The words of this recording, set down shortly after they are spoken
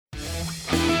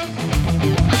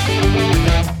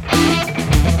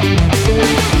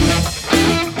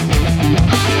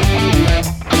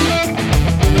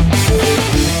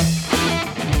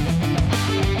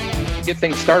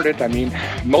things started, I mean,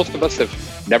 most of us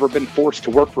have never been forced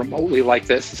to work remotely like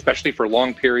this, especially for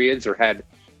long periods, or had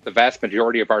the vast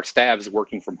majority of our staffs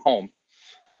working from home.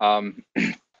 Um,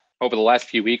 Over the last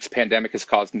few weeks, pandemic has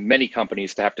caused many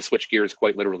companies to have to switch gears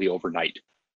quite literally overnight.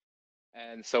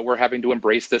 And so we're having to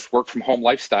embrace this work from home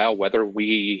lifestyle, whether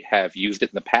we have used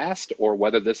it in the past or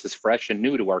whether this is fresh and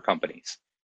new to our companies.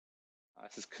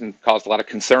 This has caused a lot of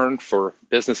concern for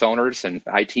business owners and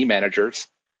IT managers,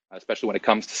 especially when it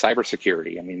comes to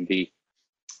cybersecurity. I mean, the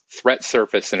threat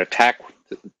surface and attack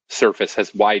surface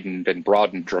has widened and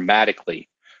broadened dramatically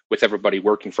with everybody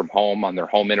working from home on their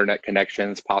home internet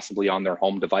connections, possibly on their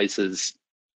home devices,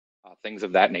 things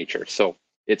of that nature. So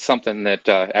it's something that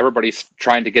everybody's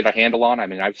trying to get a handle on. I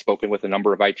mean, I've spoken with a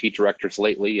number of IT directors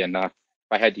lately, and if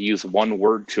I had to use one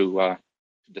word to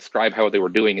describe how they were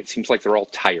doing, it seems like they're all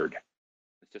tired.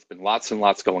 It's just been lots and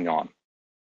lots going on.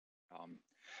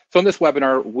 So in this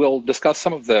webinar, we'll discuss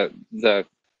some of the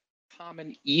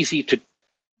common, easy to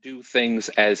do things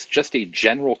as just a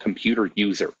general computer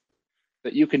user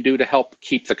that you can do to help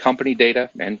keep the company data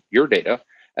and your data,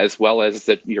 as well as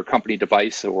your company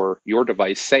device or your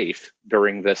device, safe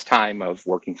during this time of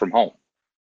working from home.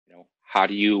 You know, how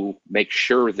do you make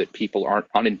sure that people aren't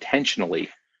unintentionally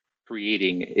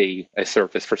creating a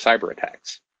surface for cyber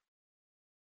attacks?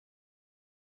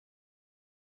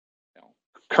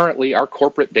 Currently, our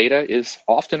corporate data is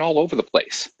often all over the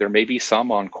place. There may be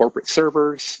some on corporate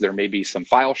servers. There may be some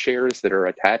file shares that are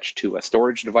attached to a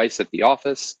storage device at the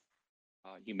office.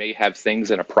 You may have things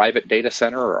in a private data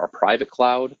center or a private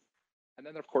cloud. And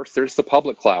then, of course, there's the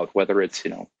public cloud, whether it's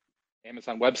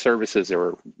Amazon Web Services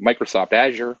or Microsoft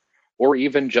Azure, or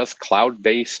even just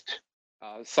cloud-based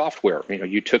software.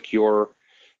 You took your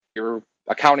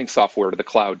accounting software to the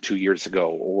cloud 2 years ago,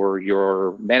 or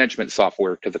your management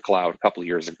software to the cloud a couple of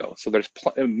years ago. So there's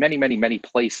many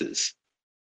places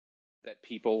that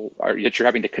that you're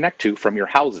having to connect to from your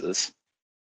houses.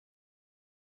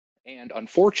 And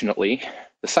unfortunately,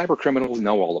 the cyber criminals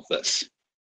know all of this.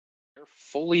 They're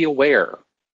fully aware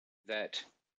that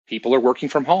people are working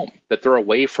from home, that they're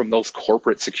away from those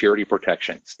corporate security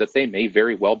protections, that they may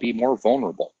very well be more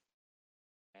vulnerable.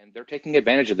 And they're taking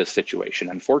advantage of this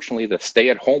situation. Unfortunately, the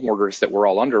stay-at-home orders that we're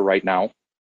all under right now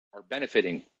are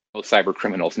benefiting those cyber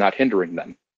criminals, not hindering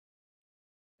them.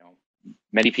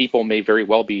 Many people may very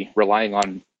well be relying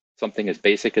on something as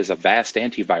basic as a vast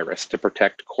antivirus to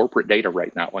protect corporate data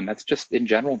right now, and that's just, in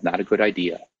general, not a good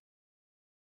idea.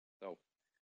 So,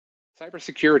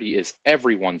 cybersecurity is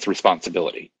everyone's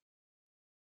responsibility.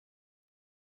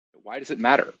 Why does it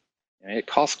matter? It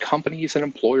costs companies and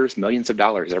employers millions of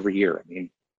dollars every year. I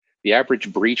mean, the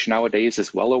average breach nowadays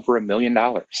is well over $1 million.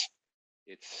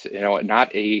 It's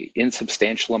not a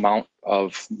insubstantial amount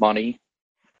of money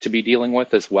to be dealing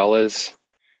with, as well as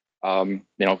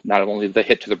not only the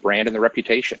hit to the brand and the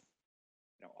reputation.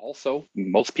 Also,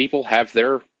 most people have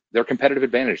their competitive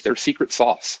advantage. Their secret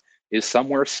sauce is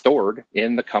somewhere stored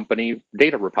in the company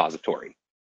data repository.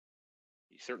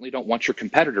 You certainly don't want your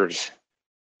competitors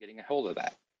getting a hold of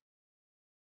that.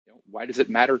 Why does it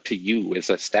matter to you as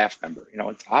a staff member?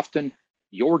 It's often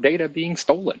your data being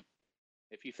stolen.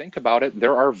 If you think about it,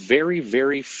 there are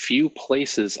very few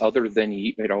places other than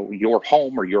your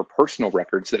home or your personal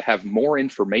records that have more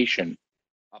information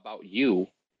about you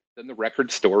than the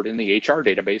records stored in the HR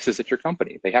databases at your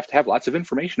company. They have to have lots of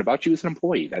information about you as an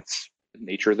employee. That's the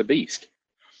nature of the beast.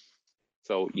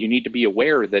 So you need to be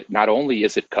aware that not only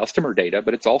is it customer data,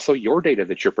 but it's also your data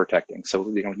that you're protecting. So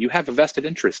you have a vested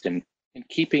interest in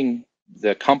keeping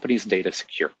the company's data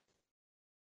secure.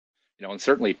 And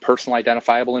certainly personal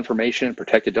identifiable information,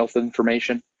 protected health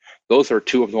information, those are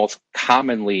two of the most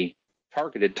commonly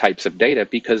targeted types of data,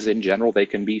 because in general, they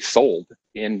can be sold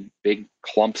in big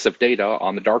clumps of data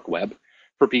on the dark web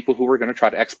for people who are going to try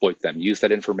to exploit them, use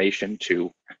that information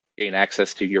to gain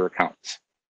access to your accounts.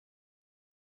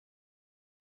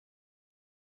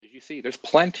 As you see, there's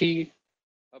plenty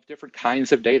of different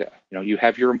kinds of data. You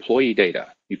have your employee data,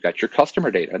 you've got your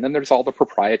customer data, and then there's all the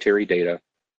proprietary data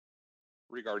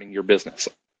regarding your business.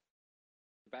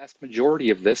 The vast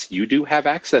majority of this you do have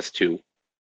access to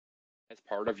as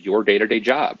part of your day-to-day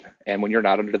job. And when you're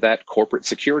not under that corporate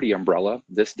security umbrella,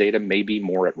 this data may be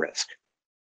more at risk.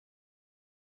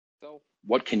 So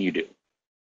what can you do?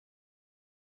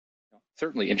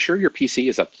 Certainly ensure your PC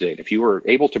is up to date. If you are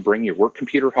able to bring your work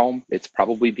computer home, it's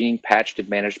probably being patched and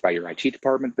managed by your IT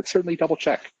department, but certainly double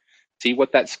check. See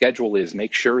what that schedule is.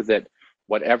 Make sure that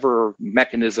whatever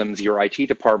mechanisms your IT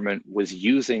department was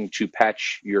using to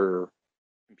patch your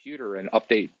computer and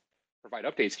provide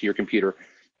updates to your computer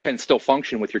can still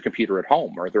function with your computer at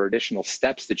home. Or are there additional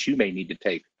steps that you may need to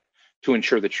take to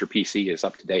ensure that your PC is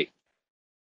up to date?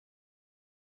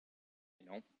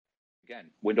 Again,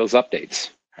 Windows updates.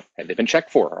 Have they been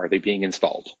checked for? Are they being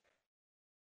installed?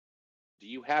 Do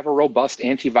you have a robust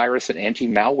antivirus and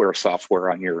anti-malware software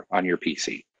on your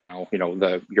PC?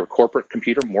 Your corporate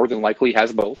computer more than likely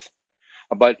has both.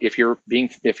 But if you're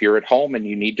at home and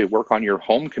you need to work on your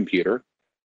home computer,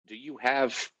 do you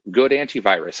have good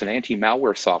antivirus and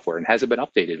anti-malware software, and has it been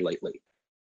updated lately?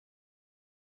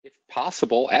 If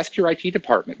possible, ask your IT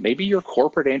department. Maybe your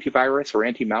corporate antivirus or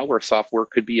anti-malware software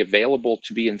could be available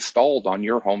to be installed on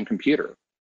your home computer.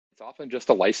 It's often just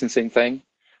a licensing thing.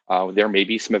 There may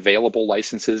be some available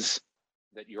licenses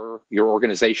that your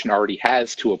organization already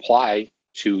has to apply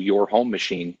to your home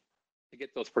machine to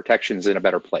get those protections in a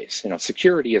better place.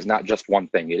 Security is not just one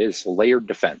thing. It is layered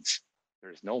defense.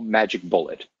 There's no magic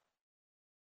bullet.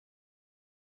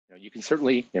 You can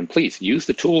certainly, and please, use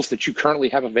the tools that you currently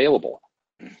have available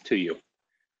to you.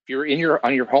 If you're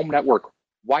on your home network,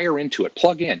 wire into it,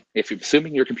 plug in. If you're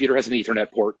assuming your computer has an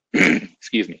Ethernet port,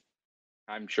 excuse me.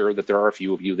 I'm sure that there are a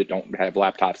few of you that don't have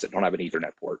laptops that don't have an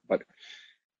Ethernet port, but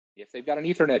if they've got an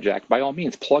Ethernet jack, by all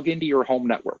means, plug into your home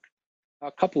network.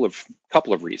 A couple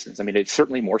of reasons. I mean, it's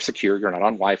certainly more secure. You're not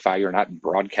on Wi-Fi. You're not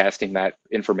broadcasting that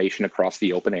information across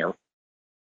the open air.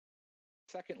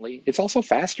 Secondly, it's also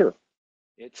faster.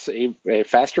 It's a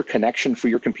faster connection for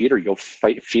your computer. You'll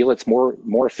feel it's more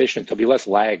efficient. There'll be less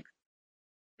lag.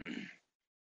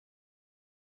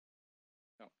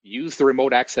 Use the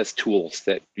remote access tools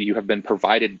that you have been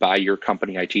provided by your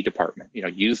company IT department.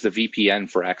 Use the VPN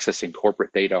for accessing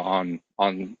corporate data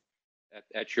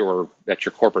at your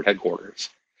corporate headquarters.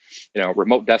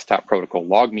 Remote desktop protocol,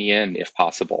 log me in if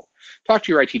possible. Talk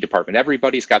to your IT department.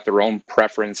 Everybody's got their own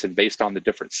preference, and based on the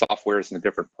different softwares and the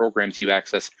different programs you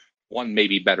access, one may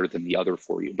be better than the other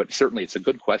for you. But certainly it's a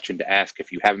good question to ask. If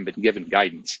you haven't been given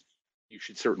guidance, you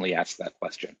should certainly ask that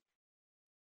question.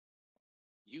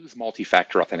 Use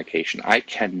multi-factor authentication. I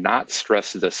cannot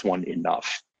stress this one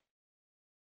enough.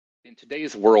 In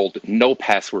today's world, no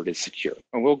password is secure.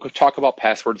 And we'll talk about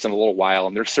passwords in a little while,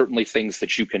 and there's certainly things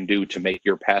that you can do to make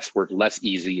your password less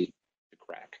easy to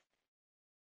crack.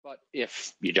 But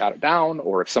if you jot it down,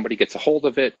 or if somebody gets a hold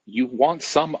of it, you want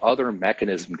some other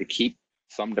mechanism to keep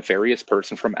some nefarious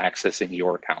person from accessing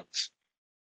your accounts.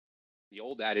 The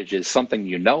old adage is something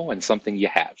you know and something you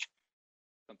have.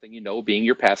 Something you know being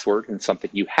your password, and something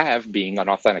you have being an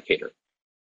authenticator.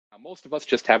 Now, most of us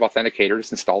just have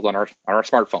authenticators installed on our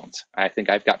smartphones. I think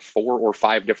I've got 4 or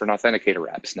 5 different authenticator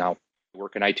apps. Now, I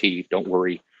work in IT, don't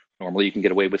worry. Normally you can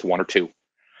get away with 1 or 2.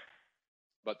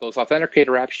 But those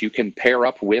authenticator apps you can pair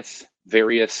up with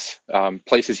various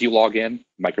places you log in,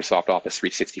 Microsoft Office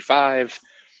 365,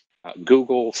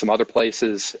 Google, some other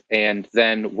places. And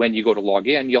then when you go to log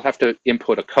in, you'll have to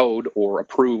input a code or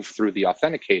approve through the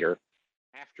authenticator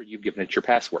after you've given it your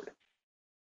password.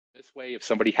 This way, if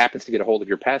somebody happens to get a hold of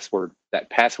your password, that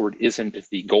password isn't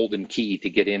the golden key to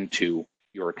get into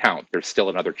your account. There's still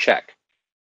another check.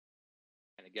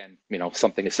 And again,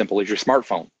 something as simple as your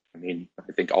smartphone. I mean,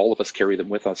 I think all of us carry them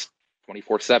with us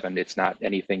 24/7. It's not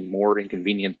anything more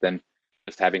inconvenient than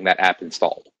just having that app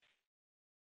installed.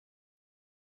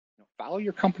 Follow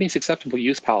your company's acceptable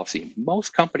use policy.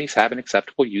 Most companies have an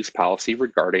acceptable use policy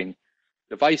regarding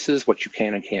devices, what you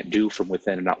can and can't do from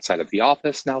within and outside of the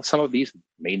office. Now, some of these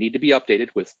may need to be updated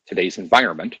with today's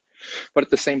environment, but at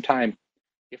the same time,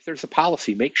 if there's a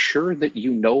policy, make sure that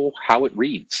you know how it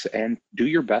reads and do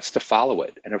your best to follow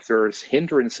it. And if there's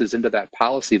hindrances into that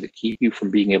policy that keep you from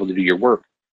being able to do your work,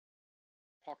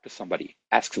 talk to somebody,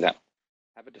 ask them,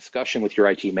 have a discussion with your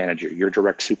IT manager, your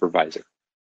direct supervisor.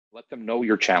 Let them know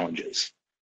your challenges.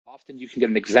 Often you can get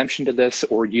an exemption to this,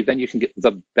 or then you can get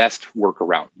the best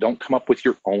workaround. Don't come up with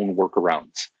your own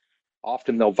workarounds.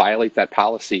 Often they'll violate that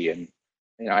policy, and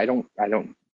I don't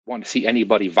want to see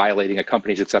anybody violating a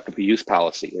company's acceptable use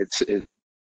policy. It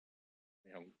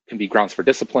can be grounds for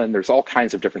discipline. There's all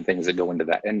kinds of different things that go into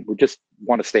that, and we just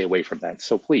want to stay away from that.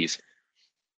 So please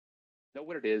know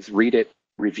what it is, read it,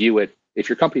 review it. If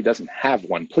your company doesn't have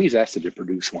one, please ask them to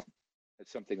produce one.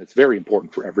 It's something that's very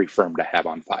important for every firm to have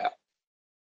on file.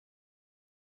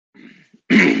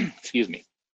 Excuse me.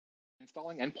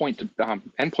 Installing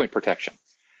endpoint protection.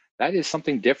 That is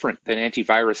something different than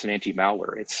antivirus and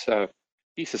anti-malware. It's a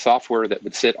piece of software that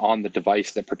would sit on the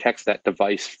device that protects that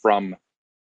device from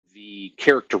the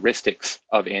characteristics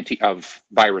of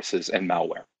viruses and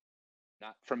malware.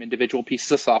 Not from individual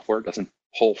pieces of software. It doesn't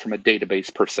pull from a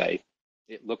database per se.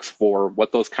 It looks for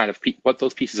what those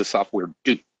pieces of software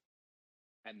do,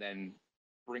 and then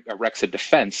erects a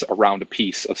defense around a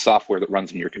piece of software that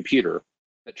runs in your computer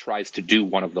that tries to do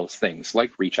one of those things,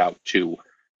 like reach out to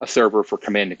a server for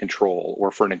command and control,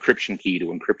 or for an encryption key to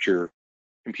encrypt your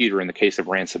computer in the case of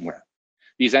ransomware.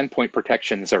 these endpoint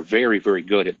protections are very, very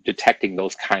good at detecting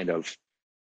those kind of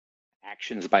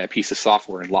actions by a piece of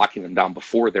software and locking them down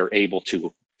before they're able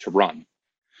to run.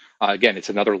 Again,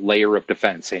 it's another layer of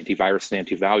defense. Antivirus and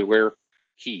anti-malware,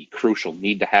 key, crucial,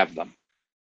 need to have them.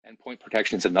 Endpoint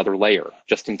protection is another layer,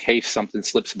 just in case something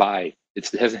slips by. It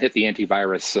hasn't hit the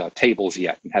antivirus tables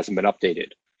yet and hasn't been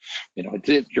updated. You know,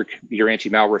 your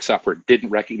anti-malware software didn't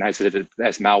recognize it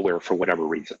as malware for whatever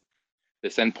reason.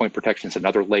 This endpoint protection is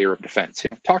another layer of defense. You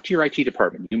know, talk to your IT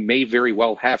department. You may very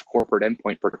well have corporate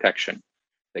endpoint protection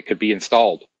that could be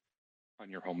installed on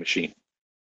your home machine.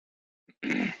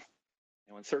 And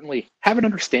certainly have an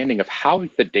understanding of how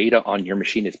the data on your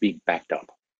machine is being backed up.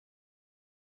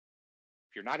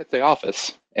 If you're not at the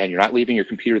office and you're not leaving your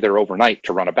computer there overnight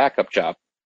to run a backup job,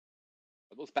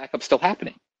 are those backups still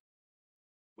happening?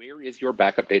 Where is your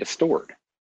backup data stored?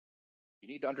 You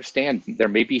need to understand there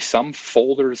may be some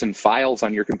folders and files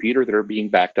on your computer that are being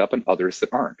backed up and others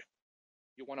that aren't.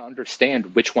 You want to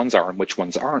understand which ones are and which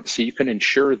ones aren't, so you can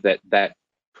ensure that that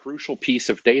crucial piece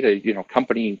of data, you know,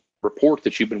 company report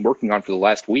that you've been working on for the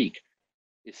last week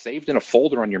is saved in a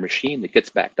folder on your machine that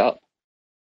gets backed up.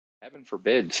 Heaven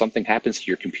forbid something happens to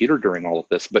your computer during all of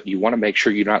this, but you want to make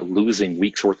sure you're not losing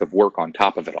weeks worth of work on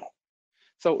top of it all.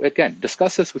 So again,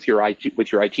 discuss this with your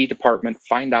IT department,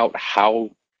 find out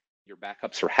how your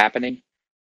backups are happening,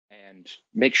 and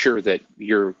make sure that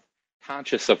you're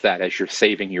conscious of that as you're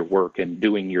saving your work and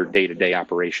doing your day-to-day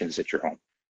operations at your home.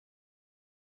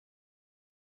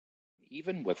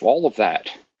 Even with all of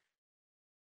that,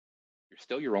 you're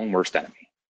still your own worst enemy.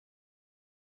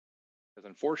 Because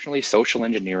unfortunately, social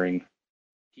engineering,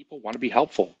 people want to be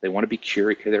helpful. They want to be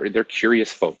curious. They're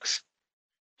curious folks.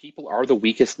 People are the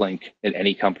weakest link in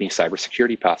any company's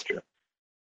cybersecurity posture.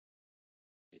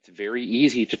 It's very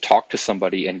easy to talk to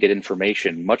somebody and get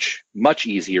information, much, much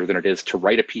easier than it is to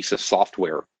write a piece of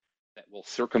software that will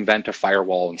circumvent a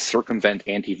firewall and circumvent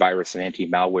antivirus and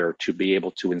anti-malware to be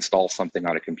able to install something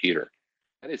on a computer.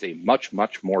 That is a much,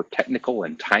 much more technical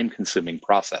and time-consuming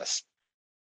process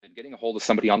than getting a hold of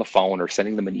somebody on the phone or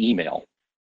sending them an email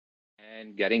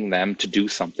and getting them to do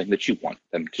something that you want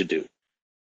them to do.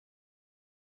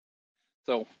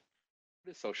 So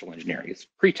what is social engineering? It's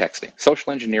pretexting.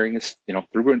 Social engineering is, you know,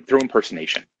 through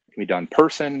impersonation. It can be done in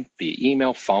person, via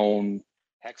email, phone,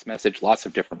 text message, lots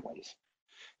of different ways.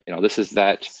 You know, this is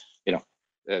that, you know,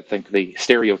 I think the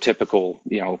stereotypical,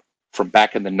 you know, from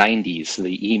back in the 90s,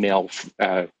 the email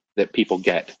that people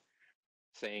get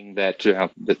saying that,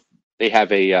 that they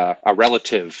have a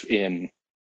relative in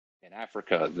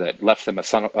Africa that left them a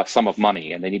sum of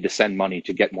money and they need to send money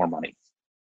to get more money.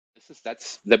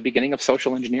 That's the beginning of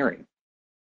social engineering.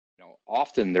 You know,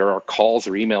 often there are calls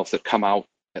or emails that come out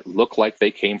that look like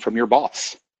they came from your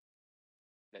boss,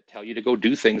 that tell you to go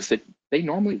do things that they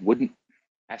normally wouldn't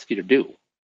ask you to do.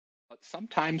 But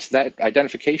sometimes that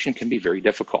identification can be very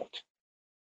difficult,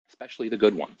 especially the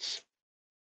good ones.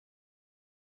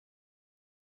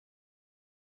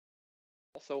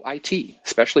 Also IT,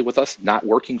 especially with us not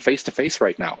working face-to-face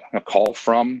right now. A call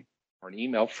from or an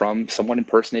email from someone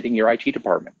impersonating your IT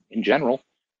department. In general,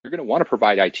 you're going to want to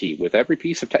provide IT with every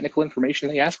piece of technical information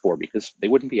they ask for, because they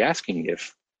wouldn't be asking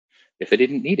if they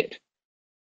didn't need it.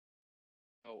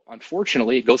 So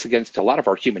unfortunately, it goes against a lot of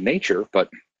our human nature, but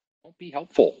it won't be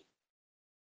helpful.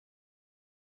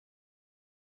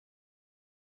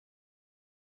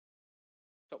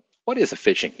 So what is a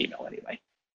phishing email anyway?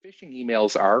 Phishing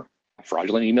emails are a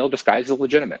fraudulent email disguised as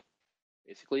legitimate.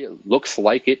 Basically, it looks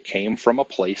like it came from a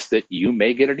place that you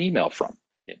may get an email from.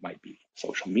 It might be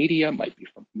social media, it might be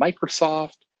from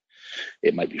Microsoft,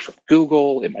 it might be from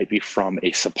Google, it might be from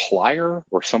a supplier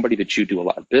or somebody that you do a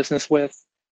lot of business with.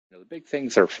 You know, the big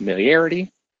things are familiarity,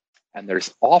 and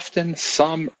there's often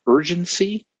some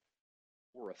urgency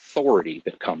or authority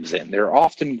that comes in. They're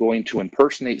often going to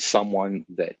impersonate someone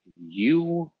that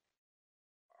you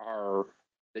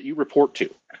report to,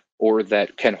 or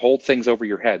that can hold things over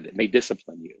your head that may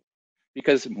discipline you,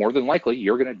 because more than likely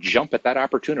you're going to jump at that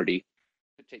opportunity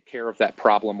to take care of that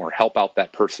problem or help out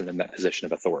that person in that position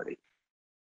of authority.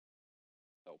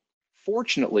 So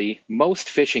fortunately, most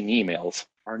phishing emails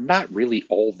are not really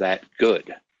all that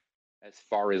good as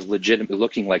far as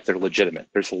looking like they're legitimate.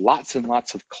 There's lots and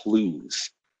lots of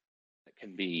clues that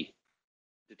can be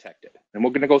detected, and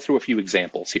we're going to go through a few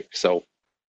examples here. So,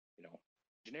 you know,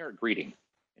 generic greeting.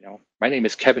 You know, my name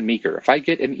is Kevin Meeker. If I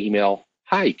get an email,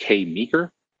 "Hi, K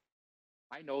Meeker,"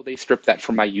 I know they stripped that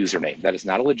from my username. That is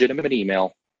not a legitimate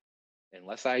email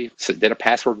unless I did a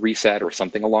password reset or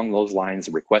something along those lines,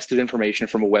 requested information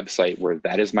from a website where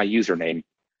that is my username.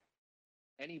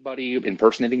 Anybody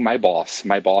impersonating my boss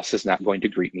is not going to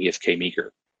greet me as K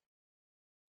Meeker.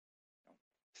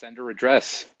 Sender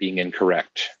address being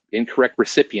incorrect, incorrect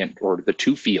recipient, or the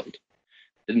to field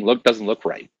doesn't look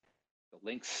right. The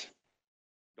links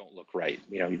don't look right.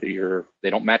 They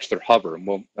don't match their hover. And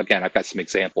well, again, I've got some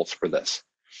examples for this.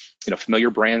 Familiar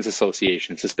brands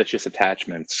association, suspicious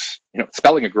attachments,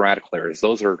 spelling and grammatical errors.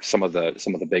 Those are some of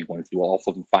the big ones. You will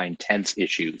also find tense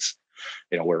issues,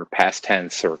 where past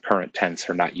tense or current tense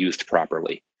are not used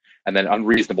properly. And then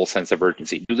unreasonable sense of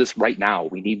urgency. Do this right now.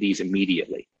 We need these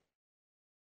immediately.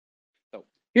 So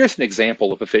here's an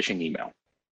example of a phishing email.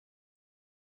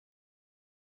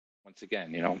 Once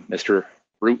again, Mr.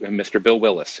 Root and Mr. Bill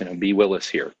Willis, B. Willis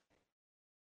here.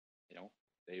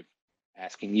 They're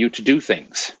asking you to do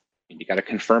things. And you got to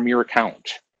confirm your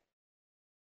account.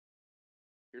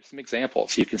 Here's some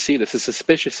examples. You can see this is a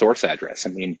suspicious source address.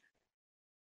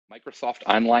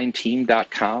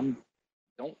 MicrosoftOnlineTeam.com.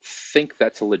 Don't think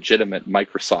that's a legitimate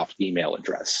Microsoft email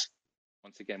address.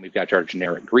 Once again, we've got our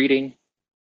generic greeting,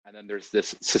 and then there's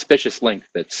this suspicious link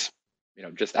that's,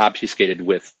 just obfuscated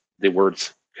with the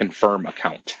words confirm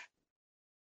account.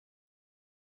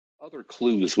 Other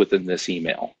clues within this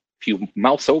email. If you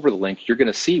mouse over the link, you're going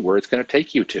to see where it's going to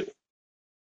take you to.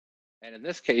 And in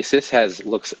this case, this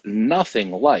looks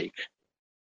nothing like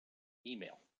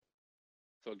email.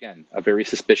 So again, a very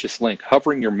suspicious link.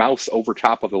 Hovering your mouse over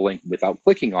top of the link without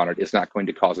clicking on it is not going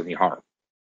to cause any harm.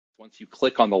 Once you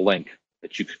click on the link,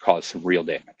 that you could cause some real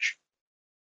damage.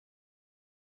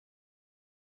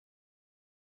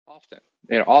 Often,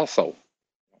 also,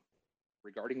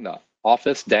 regarding the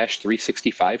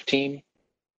Office-365 team,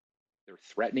 they're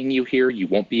threatening you here. You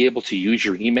won't be able to use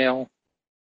your email.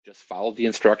 Just follow the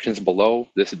instructions below.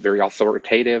 This is very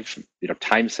authoritative,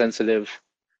 time sensitive.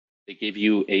 They give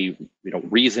you a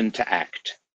reason to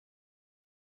act.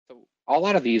 So a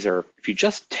lot of these are, if you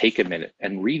just take a minute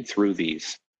and read through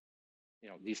these,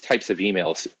 these types of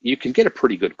emails, you can get a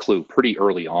pretty good clue pretty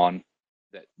early on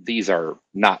that these are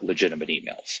not legitimate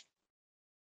emails.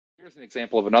 Here's an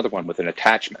example of another one with an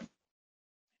attachment.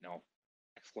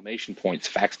 Exclamation points,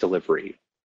 fax delivery,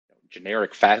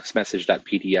 generic fax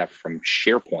message.pdf from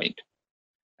SharePoint.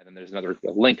 And then there's another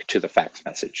link to the fax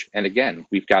message. And again,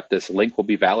 we've got this link will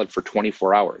be valid for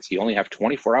 24 hours. You only have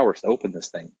 24 hours to open this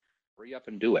thing. Hurry up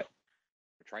and do it.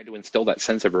 We're trying to instill that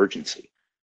sense of urgency.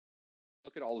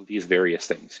 Look at all of these various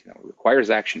things. It requires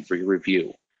action for your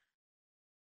review.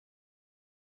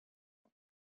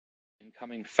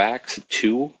 Incoming fax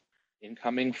to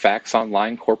incoming fax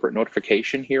online corporate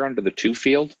notification here under the to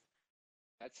field.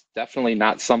 That's definitely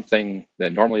not something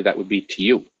that normally that would be to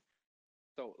you.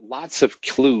 So lots of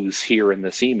clues here in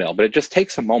this email, but it just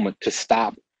takes a moment to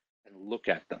stop and look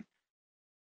at them.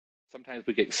 Sometimes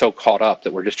we get so caught up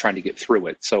that we're just trying to get through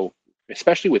it. So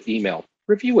especially with email,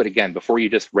 review it again before you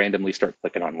just randomly start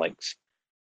clicking on links.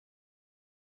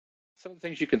 Some of the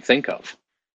things you can think of.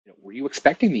 Were you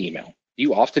expecting the email? Do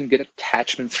you often get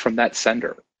attachments from that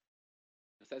sender?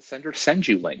 Does that sender send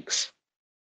you links?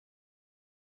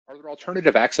 Are there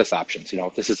alternative access options?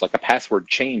 If this is like a password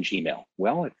change email,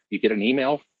 well, if you get an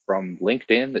email from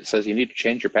LinkedIn that says you need to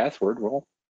change your password, well,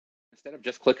 instead of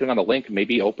just clicking on the link,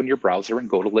 maybe open your browser and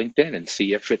go to LinkedIn and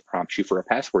see if it prompts you for a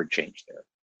password change there.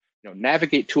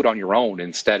 Navigate to it on your own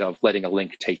instead of letting a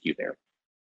link take you there.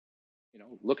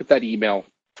 Look at that email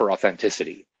for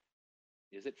authenticity.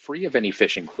 Is it free of any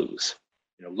phishing clues?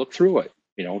 Look through it.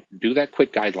 Do that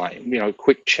quick guideline,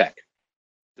 quick check.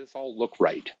 Does this all look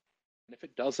right? And if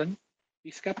it doesn't,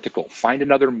 be skeptical. Find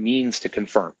another means to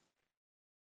confirm.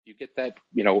 You get that,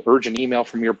 urgent email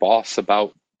from your boss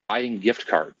about buying gift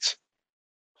cards.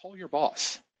 Call your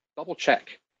boss. Double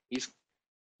check.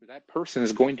 That person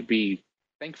is going to be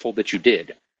thankful that you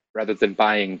did, rather than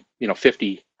buying,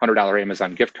 $50, $100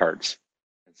 Amazon gift cards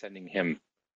and sending him,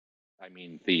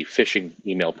 the phishing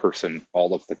email person,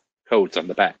 all of the codes on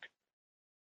the back.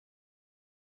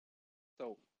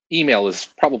 So email is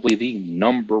probably the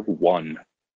number one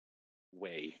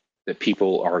way that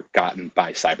people are gotten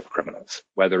by cyber criminals,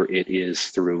 whether it is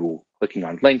through clicking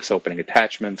on links, opening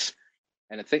attachments.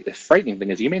 And I think the frightening thing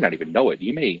is you may not even know it.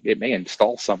 It may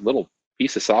install some little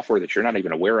piece of software that you're not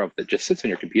even aware of that just sits on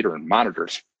your computer and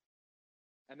monitors.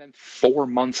 And then 4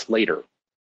 months later,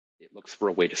 it looks for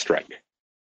a way to strike.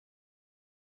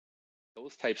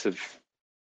 Those types of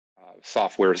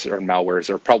softwares or malwares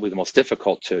are probably the most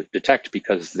difficult to detect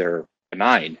because they're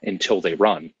benign until they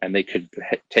run, and they could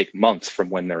take months from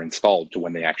when they're installed to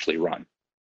when they actually run.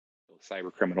 So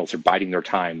cyber criminals are biding their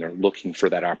time. They're looking for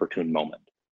that opportune moment.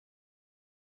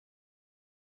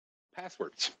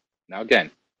 Passwords. Now,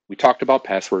 again, we talked about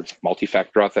passwords.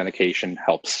 Multi-factor authentication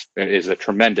is a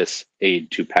tremendous aid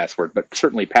to password, but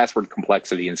certainly password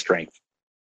complexity and strength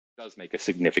does make a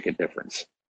significant difference.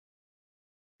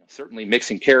 Certainly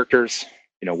mixing characters,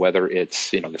 whether it's,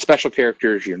 the special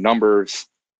characters, your numbers,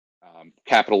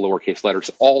 capital, lowercase letters,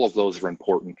 all of those are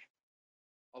important.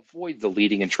 Avoid the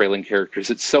leading and trailing characters.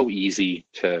 It's so easy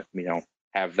to,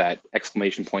 have that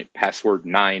exclamation point password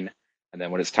 9. And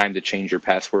then when it's time to change your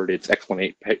password, it's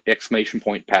exclamation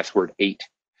point password 8,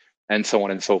 and so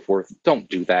on and so forth. Don't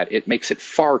do that. It makes it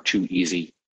far too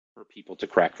easy for people to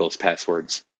crack those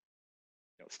passwords.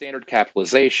 Standard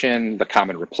capitalization, the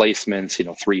common replacements,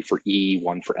 3 for E,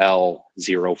 1 for L,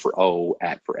 0 for O,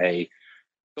 @ for A.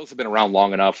 Those have been around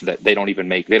long enough that they don't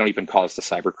even cause the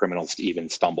cyber criminals to even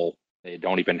stumble. They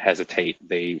don't even hesitate.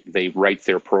 They write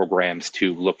their programs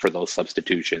to look for those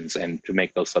substitutions and to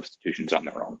make those substitutions on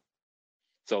their own.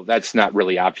 So that's not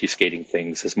really obfuscating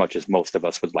things as much as most of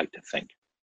us would like to think.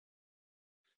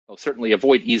 Well, certainly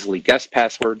avoid easily guessed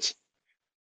passwords,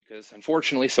 because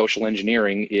unfortunately social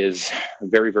engineering is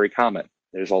very, very common.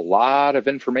 There's a lot of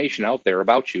information out there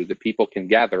about you that people can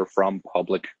gather from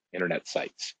public internet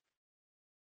sites.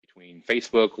 Between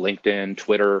Facebook, LinkedIn,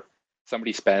 Twitter,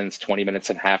 somebody spends 20 minutes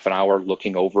and half an hour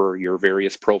looking over your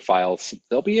various profiles,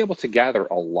 they'll be able to gather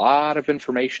a lot of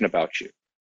information about you.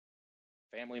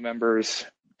 Family members,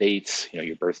 dates,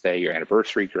 your birthday, your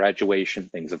anniversary, graduation,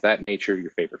 things of that nature,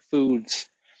 your favorite foods,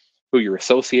 who you're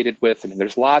associated with. I mean,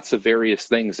 there's lots of various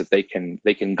things that they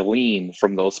can glean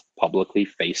from those publicly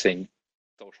facing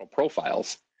social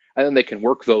profiles, and then they can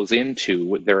work those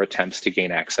into their attempts to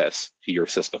gain access to your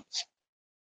systems.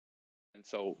 And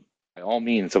so, by all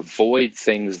means, avoid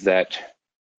things that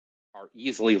are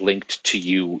easily linked to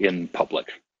you in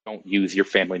public. Don't use your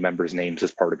family members' names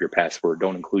as part of your password.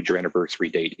 Don't include your anniversary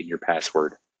date in your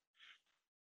password.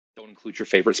 Don't include your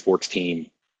favorite sports team.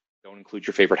 Don't include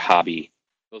your favorite hobby.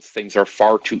 Those things are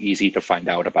far too easy to find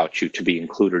out about you to be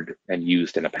included and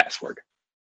used in a password.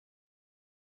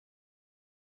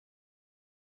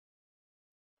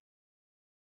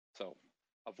 So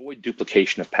avoid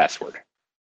duplication of password.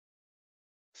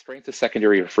 Strength is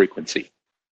secondary to frequency.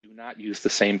 Do not use the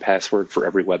same password for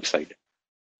every website.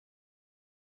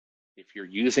 If you're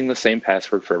using the same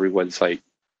password for every website,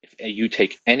 if you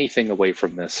take anything away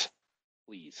from this,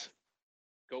 please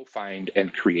go find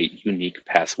and create unique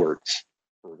passwords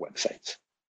for websites.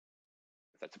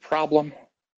 If that's a problem,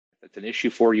 if that's an issue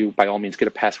for you, by all means, get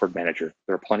a password manager.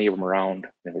 There are plenty of them around.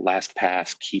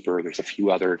 LastPass, Keeper, there's a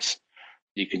few others.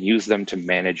 You can use them to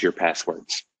manage your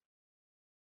passwords.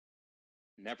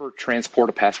 Never transport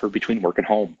a password between work and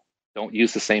home. Don't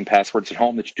use the same passwords at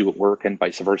home that you do at work, and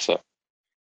vice versa.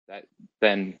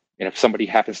 Then if somebody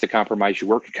happens to compromise your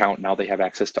work account, now they have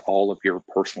access to all of your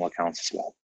personal accounts as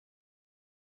well.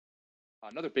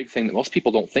 Another big thing that most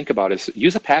people don't think about is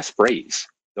use a passphrase.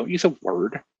 Don't use a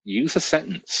word, use a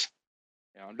sentence.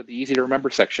 Under the easy to remember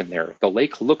section there, the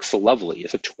lake looks lovely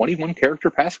is a 21-character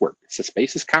password. It's the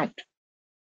spaces count.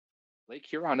 Lake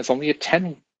Huron is only a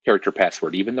 10-character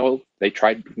password, even though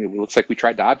it looks like we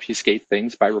tried to obfuscate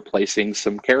things by replacing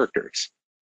some characters.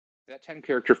 That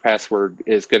 10-character password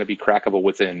is going to be crackable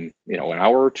within, an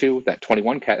hour or two. That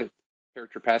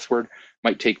 21-character password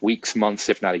might take weeks, months,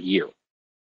 if not a year.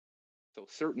 So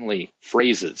certainly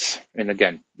phrases, and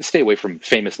again, stay away from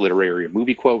famous literary or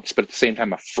movie quotes, but at the same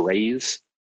time, a phrase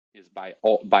is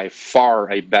by far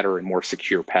a better and more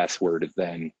secure password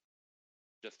than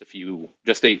just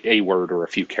a word or a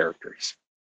few characters.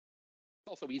 It's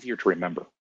also easier to remember.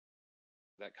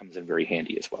 That comes in very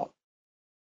handy as well.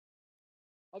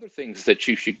 Other things that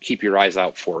you should keep your eyes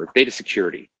out for: data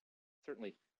security.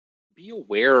 Certainly be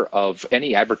aware of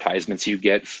any advertisements you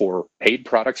get for paid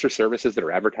products or services that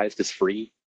are advertised as free.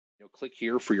 Click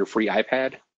here for your free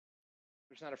iPad.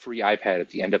 There's not a free iPad at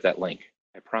the end of that link.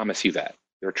 I promise you that.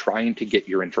 They're trying to get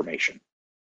your information.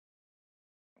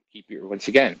 Once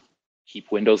again,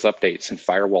 keep Windows updates and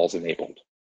firewalls enabled.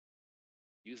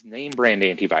 Use name brand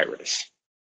antivirus.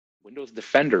 Windows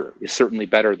Defender is certainly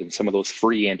better than some of those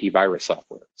free antivirus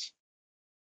softwares.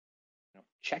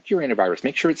 Check your antivirus.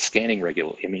 Make sure it's scanning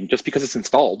regularly. I mean, just because it's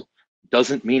installed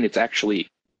doesn't mean it's actually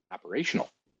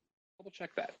operational. Double check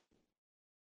that.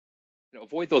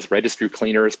 Avoid those registry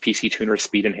cleaners, PC tuners,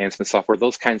 speed enhancement software,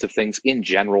 those kinds of things. In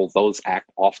general, those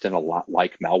act often a lot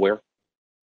like malware.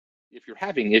 If you're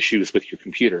having issues with your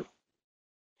computer,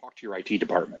 talk to your IT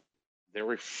department.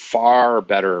 They're far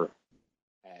better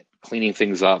at cleaning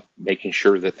things up, making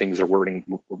sure that things are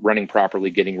running properly,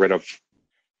 getting rid of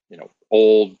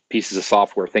old pieces of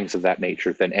software, things of that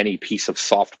nature, than any piece of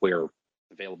software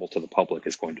available to the public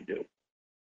is going to do.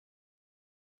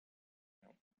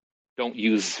 Don't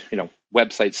use,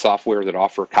 website software that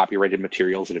offer copyrighted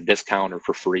materials at a discount or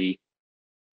for free.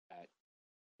 That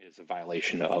is a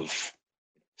violation of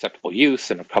acceptable use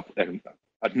and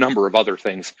a number of other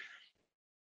things.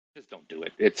 Just don't do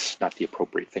it. It's not the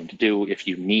appropriate thing to do. If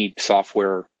you need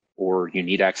software or you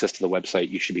need access to the website,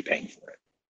 you should be paying for it.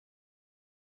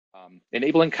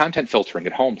 Enabling content filtering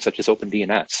at home, such as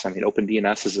OpenDNS. I mean,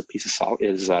 OpenDNS is a piece of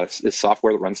is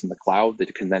software that runs in the cloud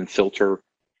that can then filter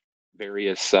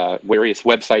various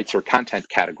websites or content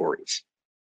categories.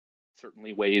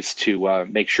 Certainly ways to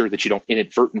make sure that you don't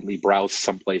inadvertently browse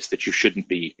someplace that you shouldn't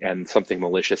be and something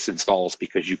malicious installs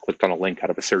because you clicked on a link out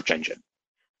of a search engine,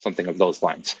 something of those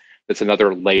lines. That's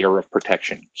another layer of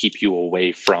protection, keep you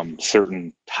away from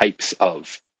certain types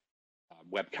of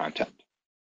web content.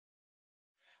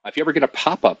 If you ever get a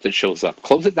pop-up that shows up,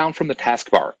 close it down from the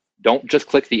taskbar. Don't just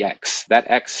click the X. That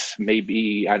X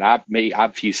may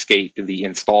obfuscate the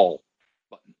install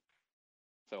button.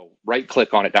 So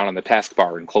right-click on it down on the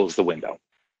taskbar and close the window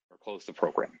or close the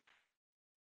program.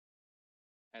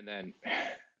 And then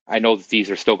I know that these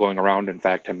are still going around. In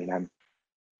fact, I mean,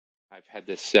 I've had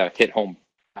this hit home,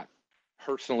 not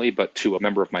personally, but to a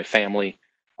member of my family.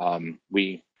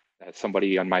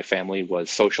 Somebody on my family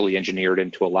was socially engineered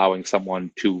into allowing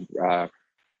someone to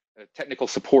technical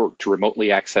support to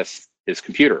remotely access his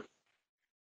computer.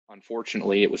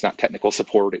 Unfortunately, it was not technical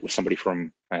support. It was somebody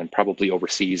from probably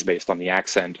overseas based on the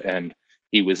accent. And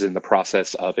he was in the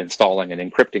process of installing and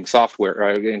encrypting software,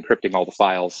 encrypting all the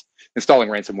files, installing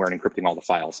ransomware and encrypting all the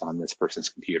files on this person's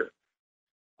computer.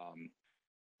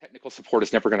 Technical support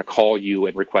is never going to call you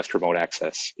and request remote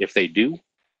access. If they do,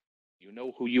 you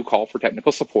know who you call for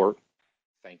technical support.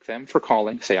 Thank them for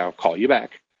calling. Say, I'll call you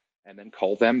back. And then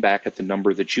call them back at the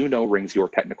number that you know rings your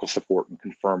technical support and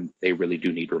confirm they really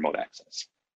do need remote access.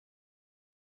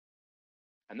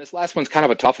 And this last one's kind of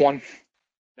a tough one.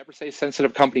 Never say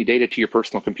sensitive company data to your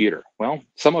personal computer. Well,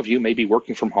 some of you may be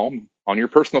working from home on your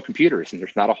personal computers, and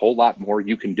there's not a whole lot more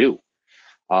you can do.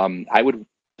 I would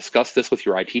discuss this with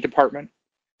your IT department.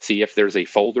 See if there's a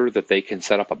folder that they can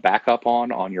set up a backup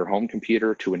on your home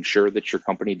computer to ensure that your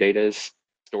company data is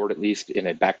stored at least in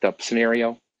a backed up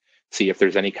scenario. See if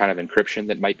there's any kind of encryption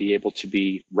that might be able to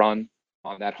be run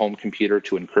on that home computer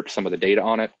to encrypt some of the data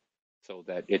on it so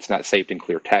that it's not saved in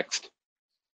clear text.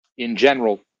 In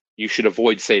general, you should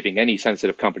avoid saving any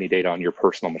sensitive company data on your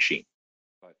personal machine.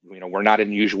 But we're not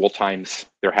in usual times.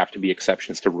 There have to be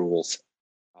exceptions to rules.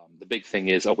 The big thing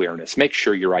is awareness. Make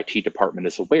sure your IT department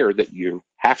is aware that you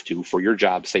have to, for your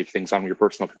job, save things on your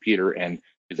personal computer. And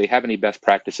do they have any best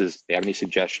practices? Do they have any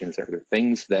suggestions? Are there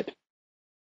things that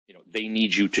they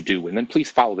need you to do? And then please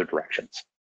follow their directions.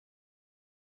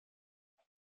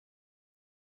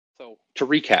 So to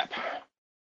recap,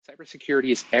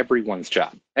 cybersecurity is everyone's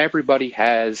job. Everybody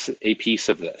has a piece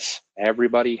of this.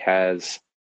 Everybody has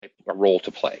a role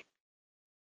to play.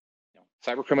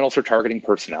 Cyber criminals are targeting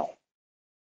personnel.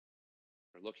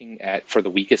 Looking for the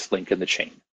weakest link in the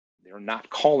chain. They're not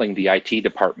calling the IT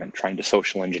department trying to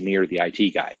social engineer the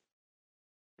IT guy.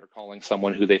 They're calling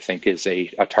someone who they think is a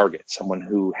target, someone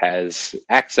who has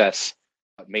access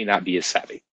but may not be as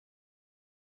savvy.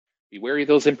 Be wary of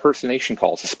those impersonation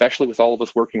calls, especially with all of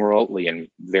us working remotely and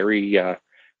very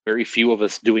few of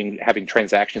us having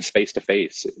transactions face to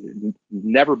face.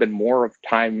 Never been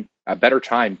a better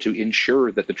time to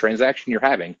ensure that the transaction you're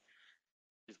having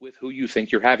is with who you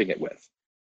think you're having it with.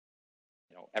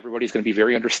 Everybody's going to be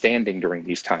very understanding during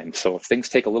these times. So if things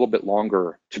take a little bit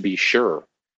longer to be sure,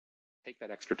 take that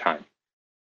extra time.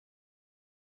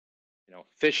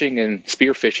 Phishing and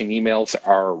spear phishing emails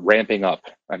are ramping up.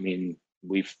 I mean,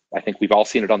 I think we've all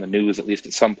seen it on the news, at least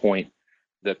at some point.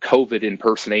 The COVID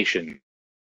impersonation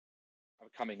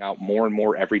coming out more and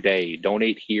more every day.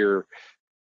 Donate here,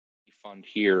 fund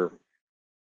here.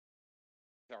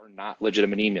 Are not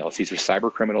legitimate emails. These are cyber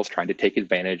criminals trying to take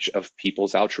advantage of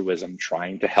people's altruism,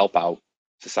 trying to help out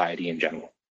society in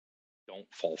general. Don't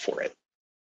fall for it.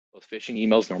 Those phishing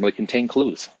emails normally contain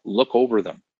clues. Look over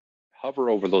them. Hover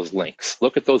over those links.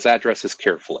 Look at those addresses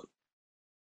carefully.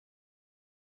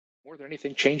 More than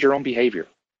anything, change your own behavior.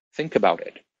 Think about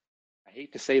it. I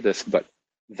hate to say this, but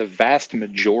the vast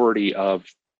majority of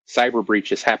cyber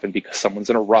breaches happen because someone's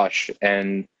in a rush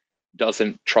and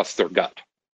doesn't trust their gut.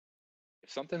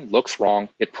 If something looks wrong,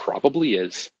 it probably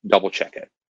is. Double check it.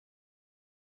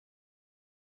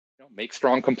 Make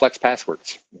strong, complex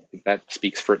passwords. I think that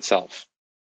speaks for itself.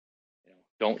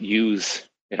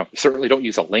 Certainly don't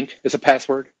use a link as a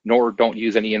password, nor don't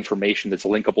use any information that's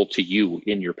linkable to you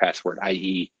in your password,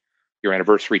 i.e. your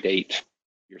anniversary date,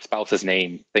 your spouse's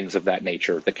name, things of that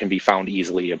nature that can be found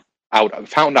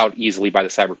out easily by the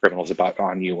cyber criminals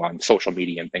on you on social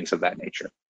media and things of that nature.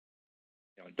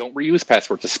 Don't reuse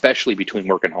passwords, especially between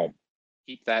work and home.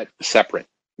 Keep that separate.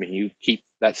 I mean, you keep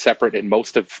that separate in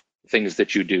most of things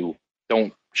that you do.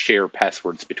 don't share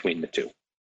passwords between the two.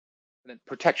 And then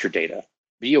protect your data.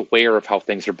 Be aware of how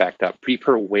things are backed up. Be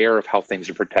aware of how things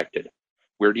are protected.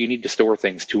 Where do you need to store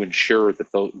things to ensure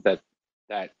that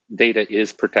that data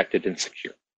is protected and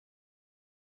secure?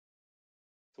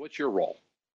 So what's your role?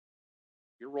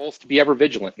 Your role is to be ever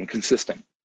vigilant and consistent.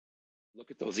 Look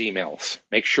at those emails.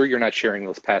 Make sure you're not sharing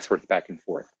those passwords back and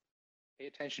forth. Pay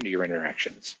attention to your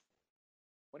interactions.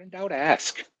 When in doubt,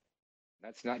 ask.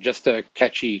 That's not just a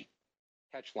catchy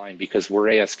catch line because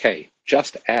we're ASK.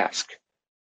 Just ask.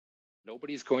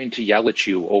 Nobody's going to yell at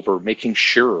you over making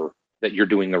sure that you're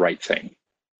doing the right thing.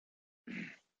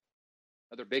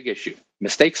 Another big issue.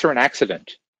 Mistakes are an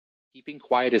accident. Keeping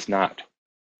quiet is not.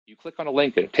 You click on a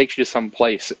link and it takes you to some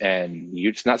place and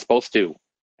you're just not supposed to.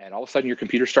 And all of a sudden your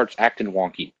computer starts acting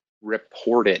wonky.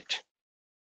 Report it.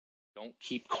 Don't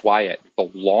keep quiet. The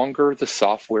longer the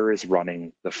software is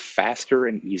running, the faster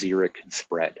and easier it can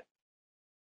spread.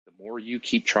 The more you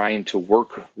keep trying to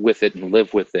work with it and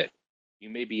live with it, you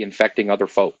may be infecting other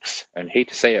folks. And I hate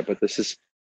to say it, but this is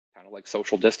kind of like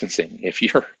social distancing. If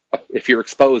you're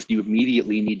exposed, you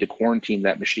immediately need to quarantine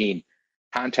that machine.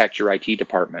 Contact your IT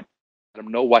department. Let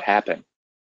them know what happened.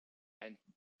 And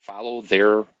follow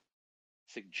their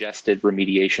suggested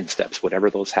remediation steps, whatever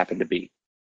those happen to be.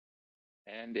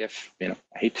 And if, I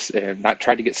hate to say, not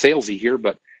try to get salesy here,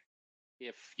 but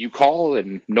if you call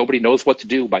and nobody knows what to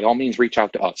do, by all means, reach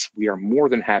out to us. We are more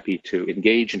than happy to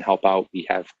engage and help out. We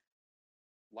have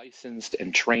licensed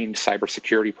and trained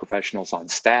cybersecurity professionals on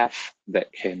staff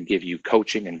that can give you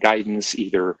coaching and guidance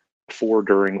either before,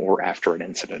 during, or after an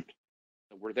incident.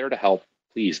 So we're there to help.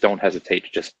 Please don't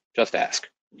hesitate to just ask.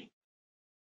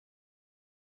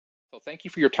 So thank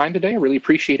you for your time today. I really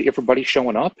appreciate everybody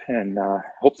showing up, and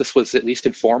hope this was at least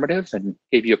informative and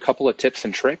gave you a couple of tips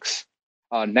and tricks.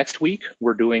 Next week,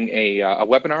 we're doing a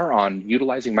webinar on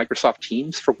utilizing Microsoft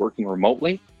Teams for working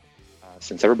remotely.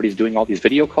 Since everybody's doing all these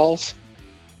video calls,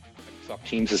 Microsoft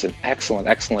Teams is an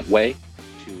excellent way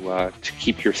to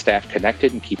keep your staff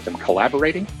connected and keep them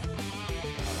collaborating.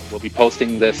 We'll be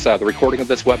posting this the recording of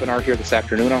this webinar here this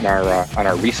afternoon on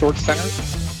our resource center.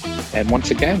 And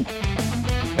once again,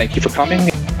 thank you for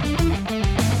coming.